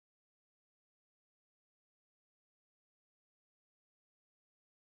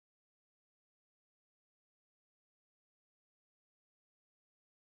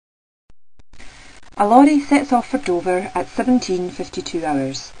A lorry sets off for Dover at 17:52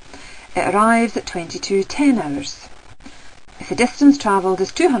 hours. It arrives at 22:10 hours. If the distance travelled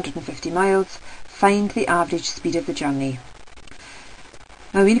is 250 miles, find the average speed of the journey.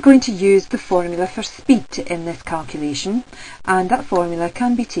 Now we're going to use the formula for speed in this calculation, and that formula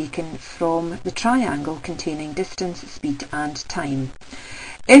can be taken from the triangle containing distance, speed and time.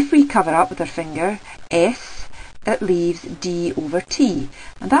 If we cover up with our finger S, it leaves d over t,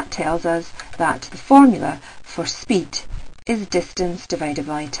 and that tells us that the formula for speed is distance divided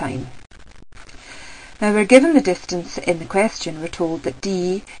by time. Now we're given the distance in the question. We're told that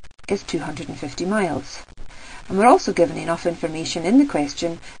d is 250 miles. And we're also given enough information in the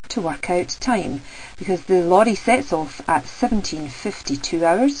question to work out time, because the lorry sets off at 17:52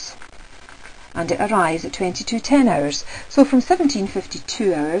 hours and it arrives at 22:10 hours. So from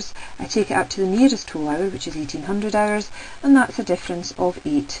 17:52 hours I take it up to the nearest whole hour, which is 1800 hours, and that's a difference of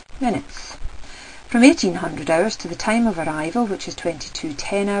 8 minutes. From 1800 hours to the time of arrival, which is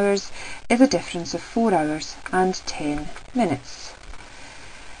 22:10 hours, is a difference of 4 hours and 10 minutes.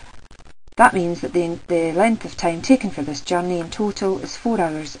 That means that the length of time taken for this journey in total is 4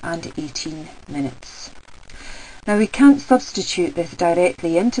 hours and 18 minutes. Now we can't substitute this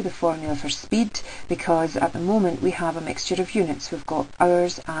directly into the formula for speed because at the moment we have a mixture of units. We've got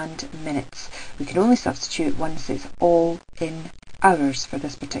hours and minutes. We can only substitute once it's all in hours for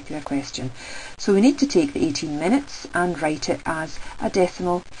this particular question. So we need to take the 18 minutes and write it as a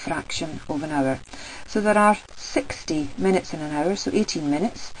decimal fraction of an hour. So there are 60 minutes in an hour, so 18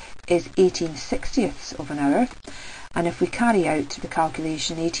 minutes is 18/60ths of an hour. And if we carry out the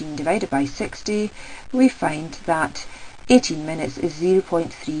calculation 18 divided by 60, we find that 18 minutes is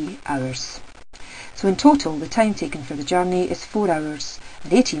 0.3 hours. So in total, the time taken for the journey is 4 hours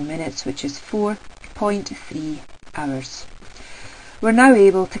and 18 minutes, which is 4.3 hours. We're now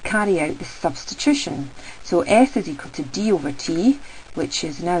able to carry out the substitution. So S is equal to d over t, which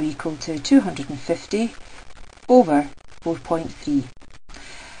is now equal to 250 over 4.3.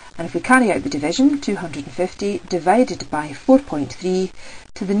 And if we carry out the division, 250 divided by 4.3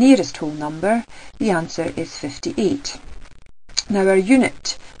 to the nearest whole number, the answer is 58. Now our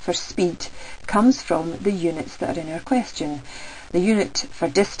unit for speed comes from the units that are in our question. The unit for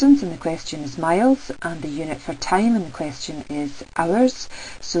distance in the question is miles, and the unit for time in the question is hours.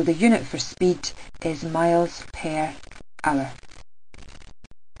 So the unit for speed is miles per hour.